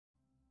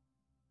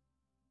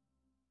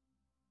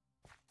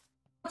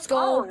Let's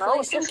go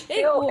play some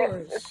cake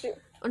wars.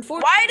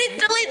 Unfortunately, why did it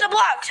delete the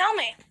block? Tell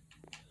me.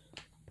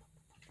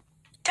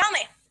 Tell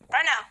me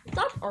right now.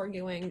 Stop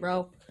arguing,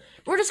 bro.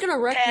 We're just gonna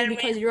wreck you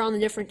because you're on a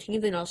different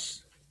team than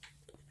us.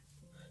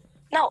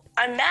 No,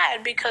 I'm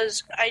mad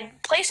because I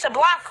placed a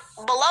block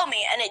below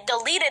me and it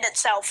deleted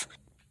itself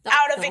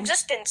out of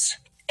existence.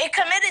 It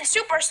committed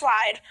super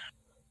slide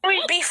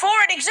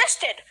before it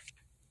existed.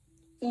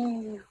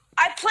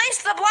 I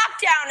placed the block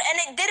down and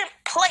it didn't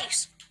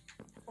place.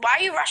 Why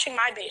are you rushing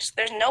my base?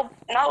 There's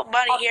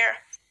nobody here.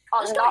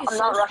 I'm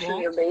not rushing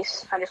your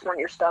base. I just want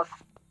your stuff.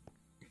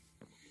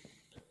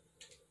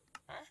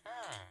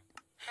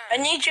 I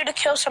need you to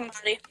kill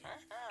somebody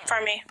for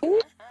me. You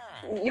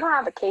don't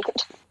have a cake.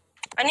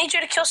 I need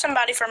you to kill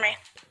somebody for me.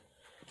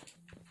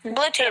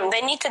 Blue team, they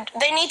need to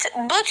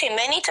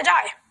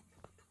die.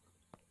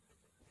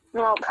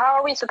 Well, how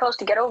are we supposed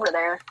to get over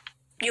there?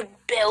 You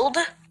build?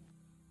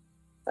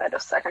 Wait a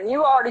second,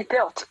 you already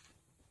built.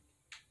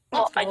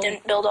 Well, I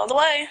didn't build all the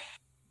way.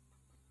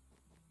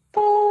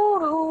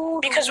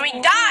 Because we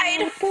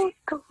died from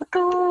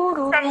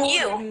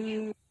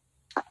you.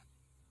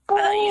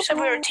 You said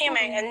we were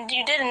teaming and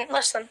you didn't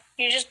listen.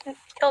 You just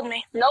killed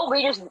me. No,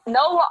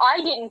 I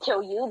didn't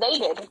kill you, they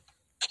did.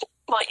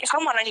 Well,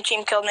 someone on your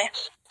team killed me.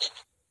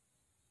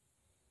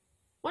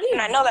 What are you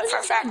and I know that for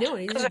a fact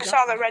because I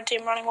saw the red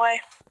team running away.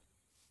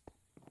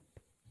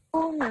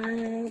 You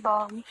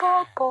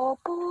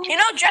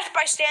know, just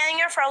by standing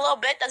here for a little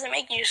bit doesn't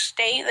make you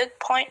stay the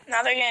point.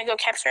 Now they're gonna go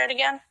capture it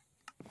again.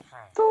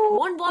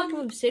 1 block of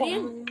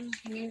obsidian?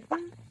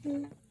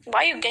 Why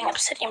are you getting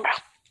obsidian, bro?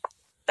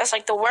 That's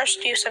like the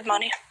worst use of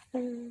money.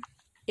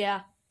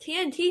 Yeah.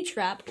 TNT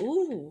trap.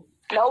 Ooh.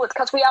 No, it's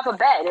because we have a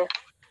bed.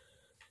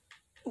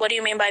 What do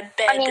you mean by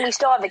bed? I mean, we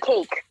still have the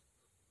cake.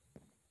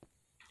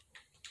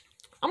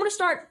 I'm gonna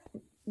start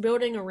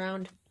building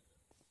around.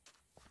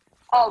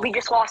 Oh, we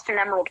just lost an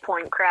emerald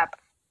point. Crap.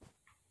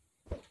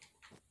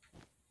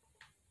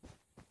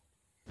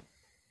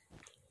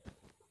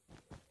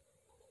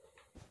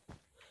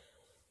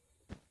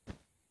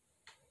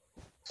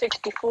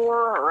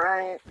 $64,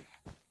 alright.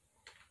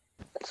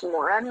 Get some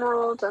more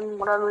emeralds and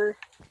whatever.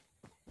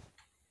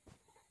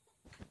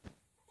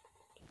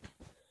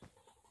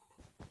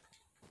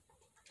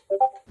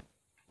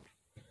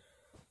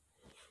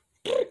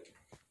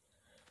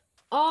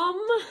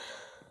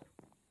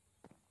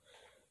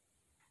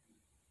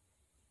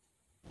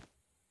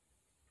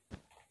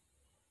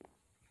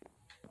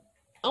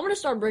 I'm gonna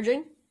start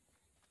bridging.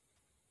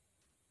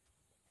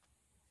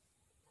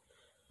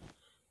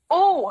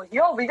 Oh,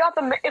 yo, if we got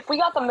the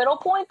middle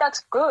point,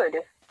 that's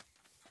good.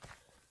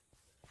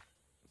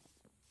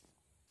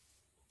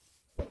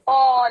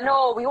 Oh,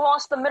 no, we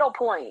lost the middle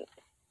point.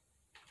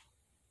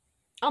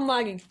 I'm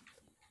lagging.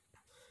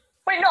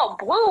 Wait, no,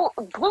 blue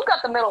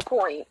got the middle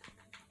point.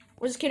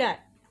 Where's this kid at?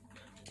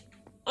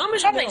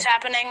 Something's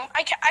happening.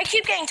 I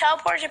keep getting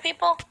teleported to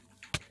people.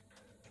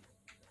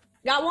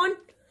 Got one?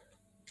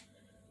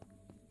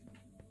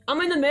 I'm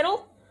in the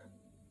middle.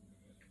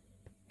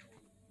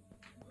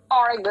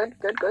 Alright, good.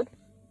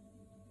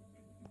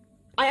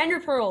 I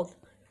ender-pearled.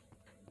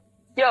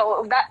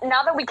 Yo,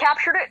 now that we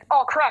captured it,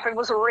 oh crap, it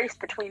was a race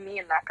between me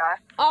and that guy.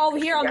 Oh, over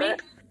here on me?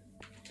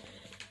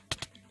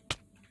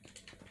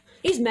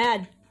 He's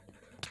mad.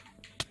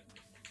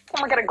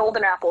 Oh, I got a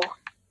golden apple.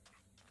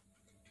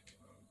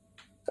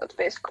 That's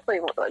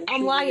basically what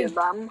I'm lagging.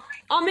 On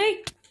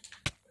me!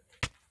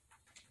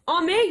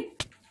 On me!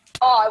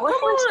 Oh, I wish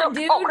Come on,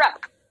 dude. Oh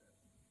crap.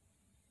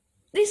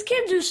 These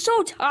kids are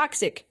so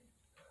toxic.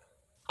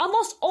 I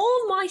lost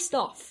all of my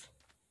stuff.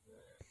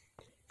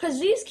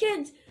 Because these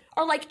kids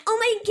are like, oh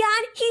my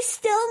god, he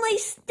stole my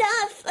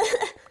stuff.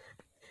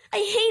 I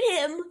hate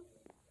him.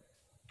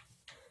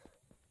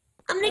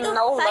 I'm gonna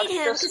go fight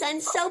him because I'm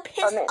so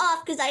pissed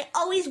off because I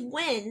always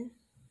win.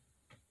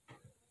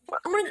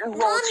 I'm gonna,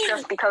 well, it's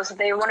just because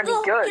they want to be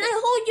good. Can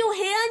I hold your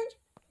hand?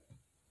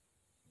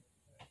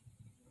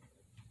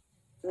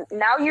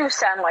 Now you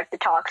sound like the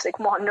toxic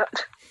one.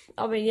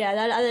 I mean, yeah,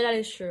 that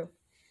is true.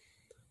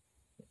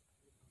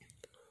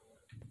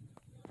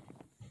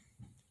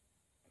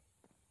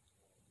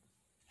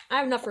 I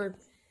have enough for...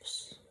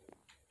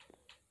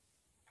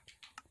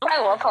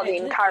 I love how the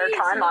entire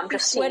time I'm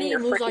just seeing your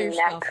freaking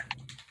neck.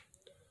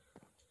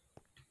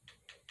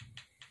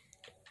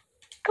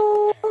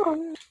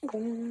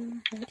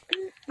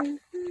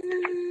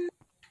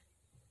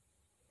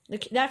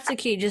 That's the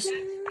key, just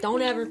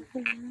don't ever...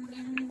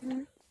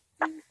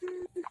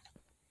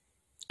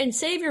 And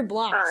save your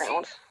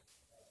blocks.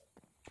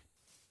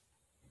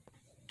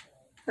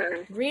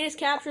 Green has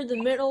captured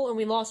the middle and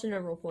we lost an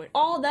emerald point.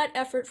 All that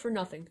effort for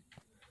nothing.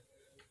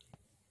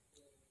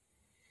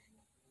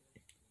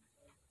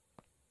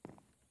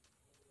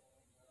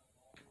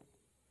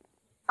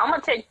 I'm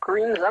gonna take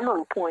green's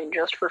emerald point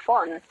just for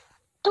fun.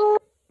 I'm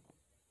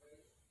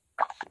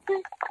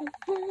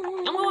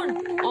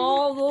going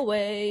all the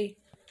way.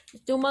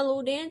 Just do my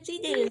little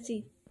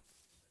dancey.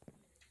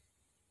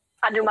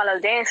 I do my little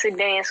dancey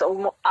dance.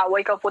 I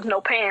wake up with no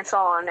pants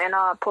on, and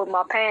I put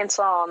my pants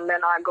on.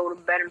 Then I go to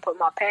bed and put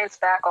my pants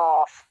back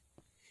off.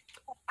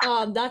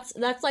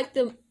 That's like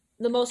the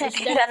most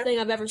aesthetic thing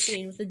I've ever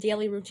seen with the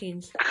daily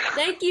routines.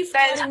 Thank you for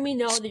letting me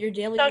know that your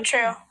daily So routine.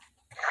 true.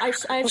 I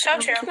So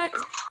true. respect.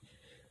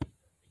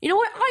 You know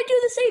what? I do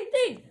the same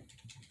thing.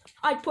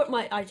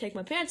 I take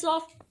my pants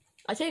off.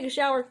 I take a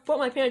shower, put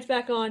my pants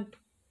back on.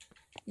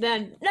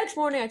 Then next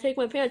morning I take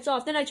my pants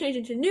off. Then I change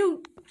into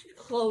new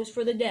clothes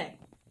for the day.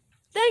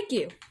 Thank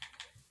you.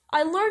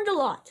 I learned a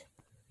lot.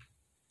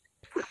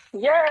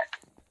 Yeah.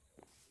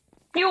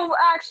 You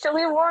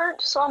actually learned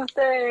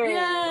something.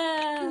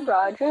 Yeah.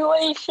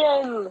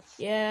 Congratulations.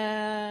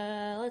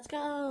 Yeah. Let's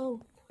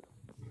go.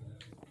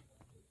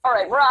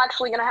 Alright, we're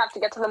actually gonna have to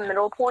get to the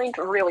middle point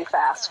really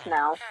fast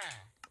now.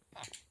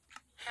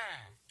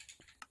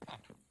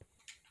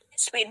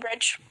 Speed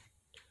bridge.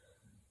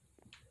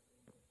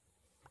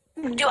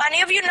 Do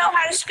any of you know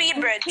how to speed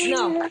bridge?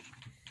 No.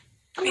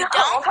 You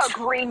I love how don't?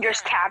 Green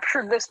just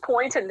captured this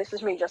point, and this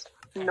is me just,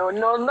 no. Do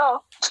you want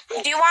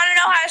to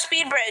know how to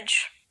speed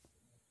bridge?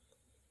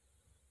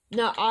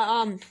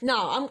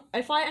 No,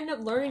 if I end up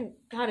learning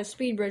how to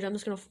speed bridge, I'm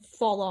just gonna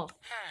fall off.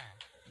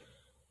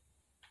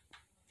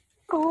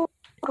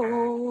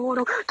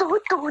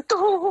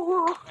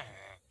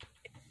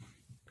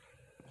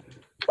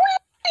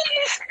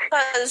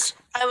 Because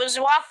I was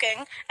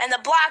walking and the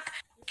block.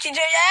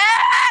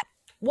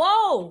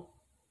 Whoa!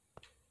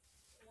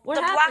 What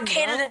The happened, block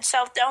hated bro?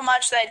 itself so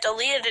much that it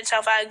deleted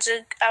itself out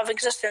of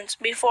existence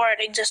before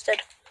it existed.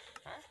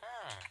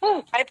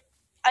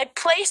 I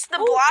placed the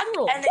block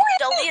emerald. and it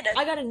deleted.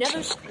 I got a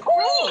nether.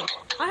 Oh,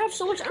 I have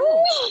so much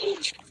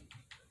emeralds.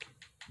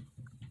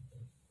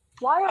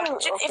 Why are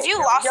If you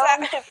lost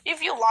that,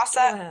 if you lost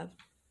What do that,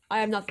 I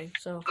have nothing.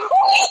 So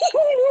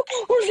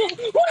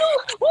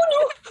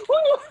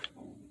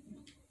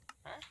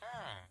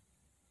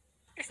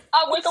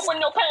I wake up with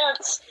no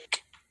pants.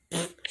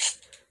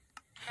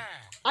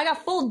 I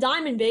got full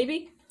diamond,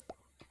 baby.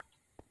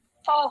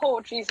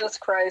 Oh, Jesus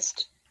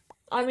Christ.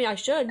 I mean, I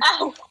should.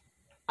 Ow.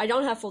 I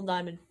don't have full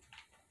diamond.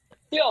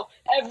 Yo,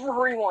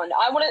 everyone.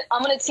 I'm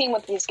gonna team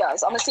with these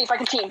guys. I'm gonna see if I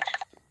can team.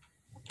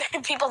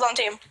 people don't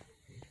team.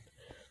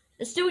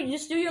 Just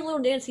do your little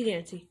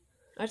dancey.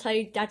 That's how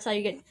you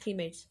get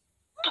teammates.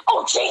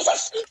 Oh,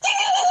 Jesus! You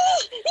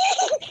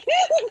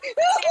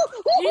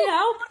need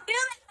help? In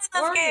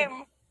this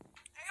game,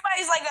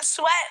 everybody's like a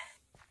sweat.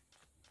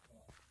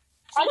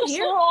 I just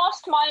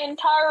lost my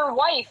entire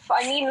life.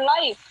 I mean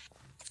life.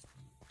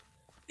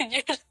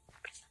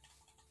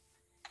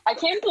 I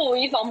can't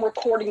believe I'm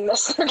recording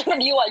this. They're gonna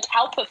be like,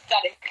 how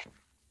pathetic.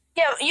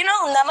 Yeah, you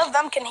know none of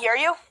them can hear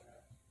you.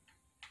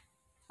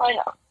 I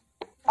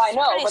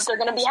know, but they're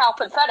gonna be how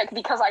pathetic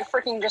because I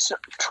freaking just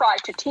tried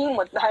to team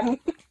with them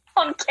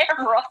on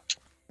camera.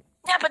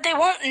 Yeah, but they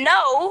won't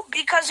know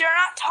because you're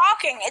not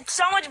talking. It's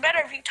so much better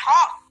if you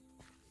talk.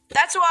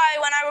 That's why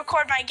when I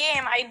record my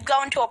game, I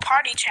go into a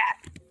party chat.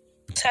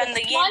 So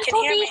the game Want can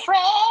to hear be me.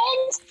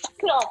 friends?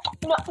 No.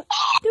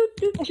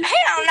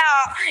 Hell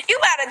no! You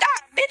better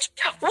die, bitch!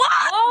 What?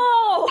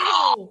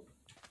 Whoa!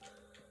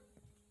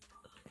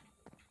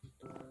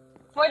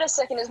 Wait a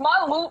second, is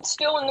my loot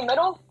still in the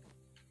middle?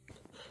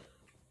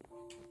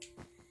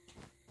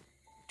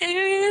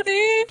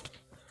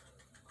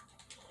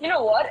 You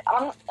know what?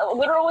 I'm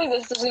literally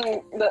this isn't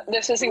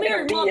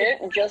here, gonna be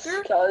it just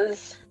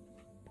because.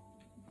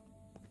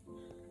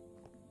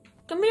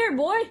 Come here,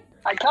 boy.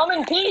 I come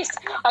in peace.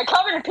 I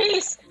come in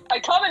peace. I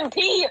come in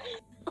pee.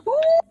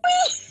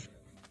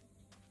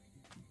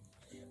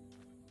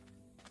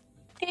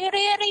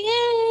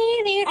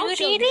 I'll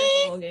show you the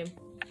whole game.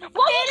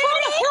 Why are you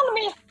trying to kill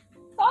me?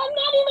 I'm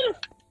not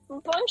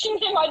even punching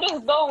him. I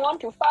just don't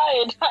want to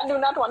fight. I do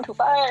not want to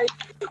fight.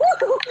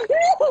 No!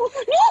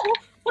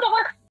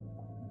 Whatever.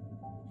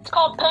 It's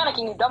called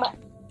panicking, you dumbass.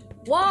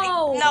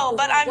 Whoa! No,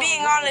 but I'm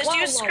being honest. Whoa,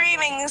 You're whoa.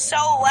 screaming so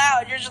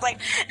loud. You're just like.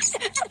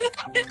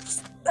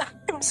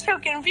 I'm so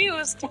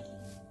confused.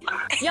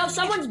 Yo,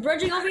 someone's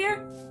bridging over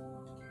here.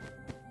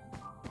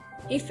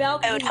 He fell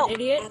I because would he's help, an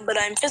idiot. but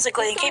I'm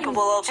physically This guy is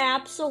incapable of.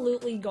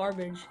 absolutely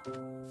garbage.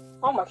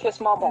 I'm gonna kiss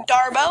mama.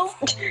 Darbo?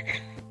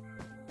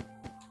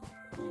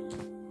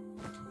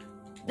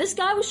 This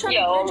guy was trying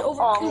to bridge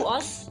over to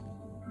us,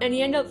 and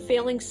he ended up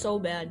failing so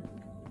bad.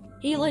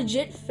 He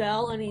legit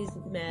fell, and he's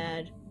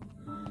mad.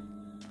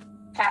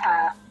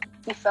 Haha.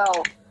 He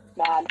fell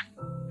mad.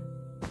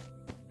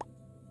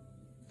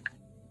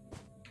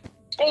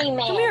 Hey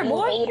man, Come here,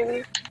 boy.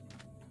 hater.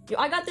 Yo,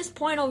 I got this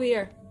point over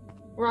here,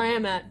 where I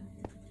am at.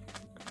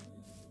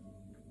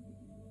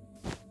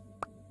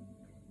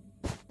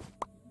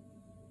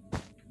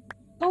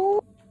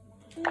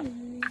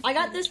 I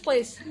got this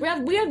place. We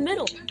have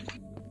middle.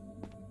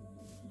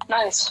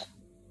 Nice.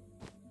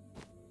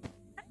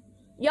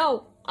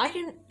 Yo, I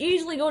can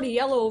easily go to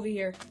yellow over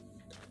here.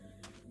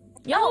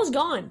 Yellow's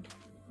gone.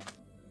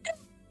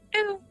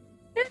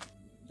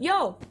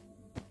 Yo.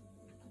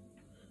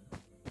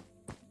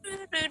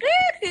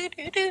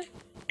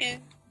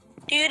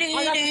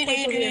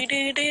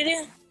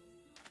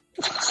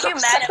 You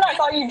mad I at me?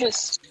 thought you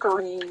just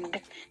screamed.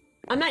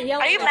 I'm not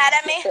yellow. Are you mad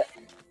at me?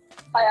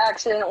 I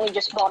accidentally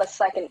just bought a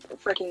second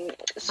freaking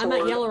sword.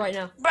 I'm at yellow right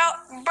now. Bro,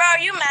 are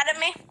you mad at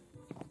me?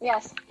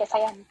 Yes, I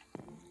am.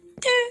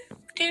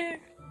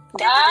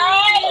 Die! Shut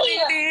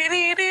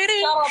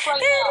up right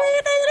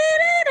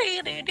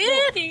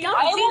now.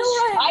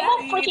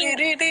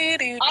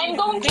 I'm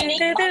going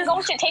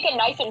to take a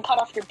knife and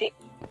cut off your dick.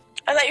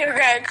 I thought you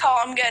were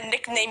I'm gonna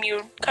nickname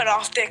you Cut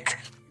Off Dick.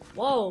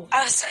 Whoa.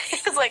 I was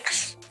like,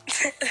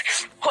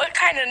 what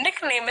kind of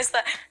nickname is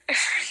that?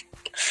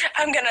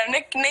 I'm gonna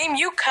nickname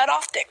you Cut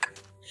Off Dick.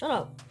 Shut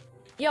up.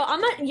 Yo,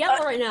 I'm at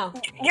yellow right now.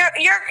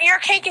 Your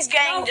cake is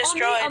getting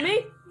destroyed. On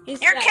me?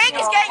 Your cake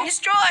is getting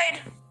destroyed.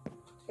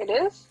 It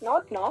is? No,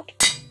 it's not.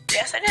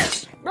 Yes, it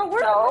is. Bro,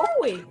 where are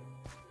we?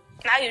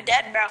 Now you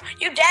dead, bro.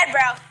 You dead,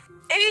 bro.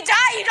 If you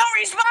die, you don't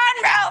respawn,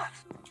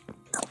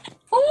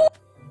 bro. Ooh.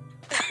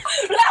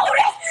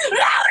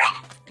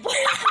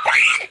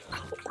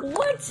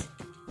 What?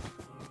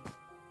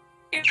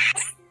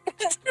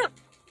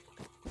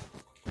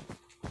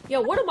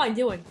 Yo, what am I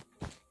doing?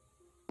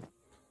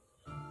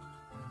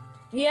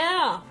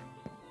 Yeah.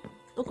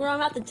 Look where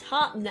I'm at the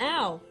top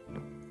now.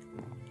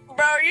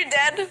 Bro, are you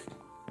dead?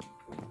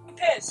 I'm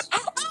pissed. Oh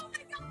my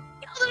god,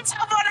 he killed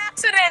himself on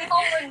accident.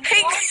 Oh my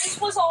god, this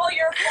was all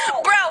your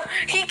fault. Bro,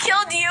 he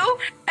killed you,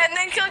 and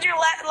then killed your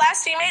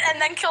last teammate, and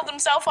then killed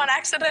himself on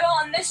accident. Well,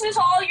 and this is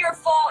all your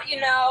fault, you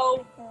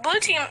know.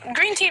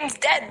 Green team's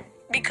dead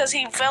because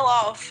he fell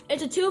off.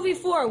 It's a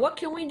 2v4. What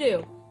can we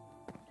do?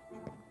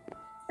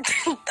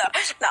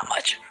 Not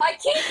much. I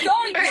keep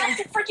going back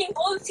to freaking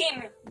blue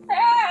team.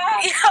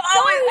 Is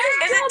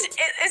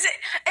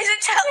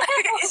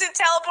it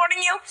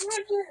teleporting you?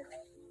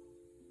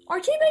 Our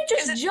teammate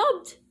just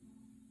jumped.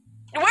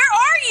 Where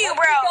are you, Go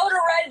bro? to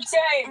red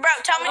team. Bro,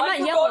 tell me. I'm at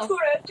Go yellow. to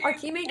red team. Our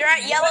teammate You're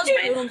at yellow just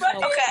space. killed himself.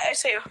 Okay, I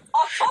see you.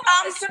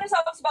 As soon as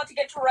I was about to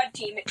get to red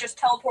team, it just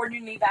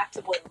teleported me back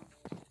to blue.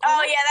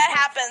 Oh yeah, that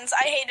happens.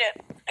 I hate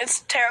it.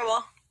 It's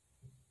terrible.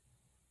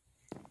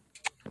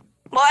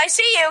 Well, I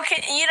see you.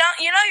 You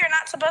know you're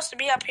not supposed to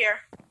be up here,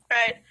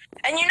 right?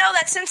 And you know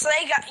that since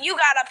you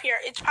got up here,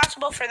 it's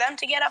possible for them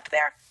to get up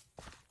there.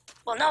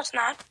 Well, no, it's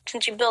not.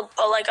 Since you built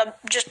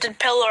just a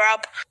pillar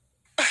up.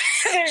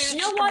 There's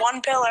just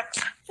one pillar.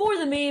 For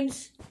the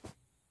memes.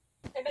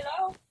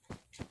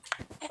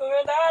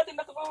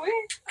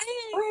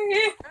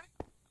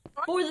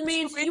 For the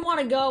memes, you want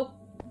to go?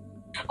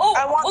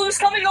 Oh, Blue's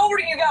coming over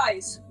to you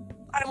guys.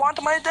 I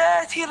want my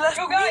death. He left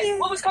Yo, guys,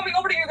 Blue's coming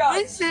over to you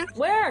guys.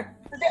 Where?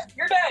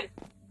 You're dead.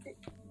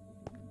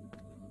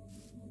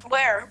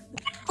 Where?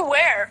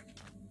 Where?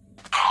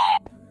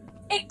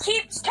 It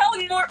keeps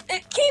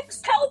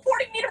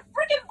teleporting me to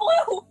freaking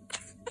blue.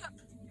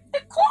 The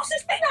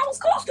closest thing I was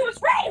close to is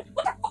red.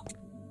 What the fuck?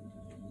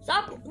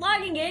 Stop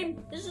lagging,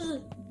 game. This is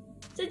a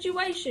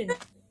situation.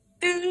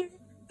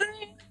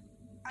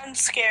 I'm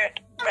scared.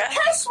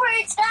 Cuss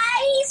words,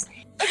 guys.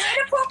 It's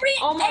inappropriate.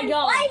 Oh my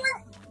god.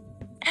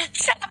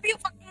 Shut up, you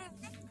fucking.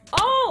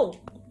 Oh!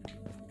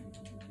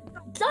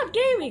 Stop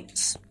gaming.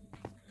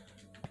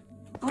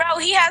 Bro,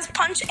 he has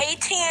punch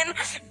 18.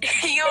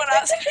 You and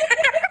us.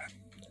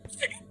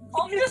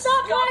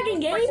 Stop lagging,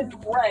 game.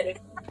 Red.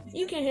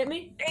 You can't hit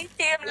me. 18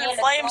 and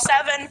flame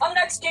 7. I'm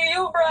next to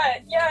you,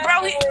 Brett. Yeah.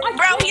 Bro, he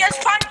has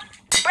punch.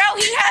 Bro,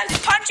 he has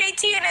punch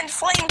 18 and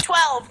flame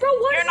 12. Bro,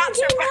 what You're not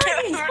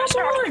surviving.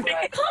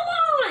 Come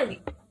on!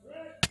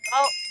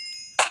 Oh,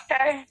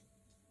 okay.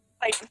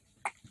 Like,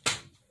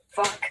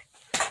 Fuck.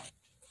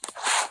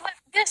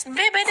 this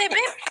bibbidi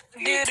bip.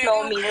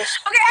 No, me. This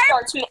Okay,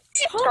 starts okay,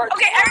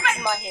 everybody.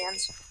 in my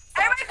hands.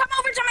 Everybody come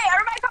over to me.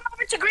 Everybody come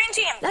over to green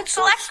team. That's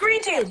Select so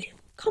green team. stupid.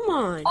 Come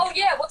on. Oh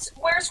yeah.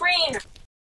 Where's green?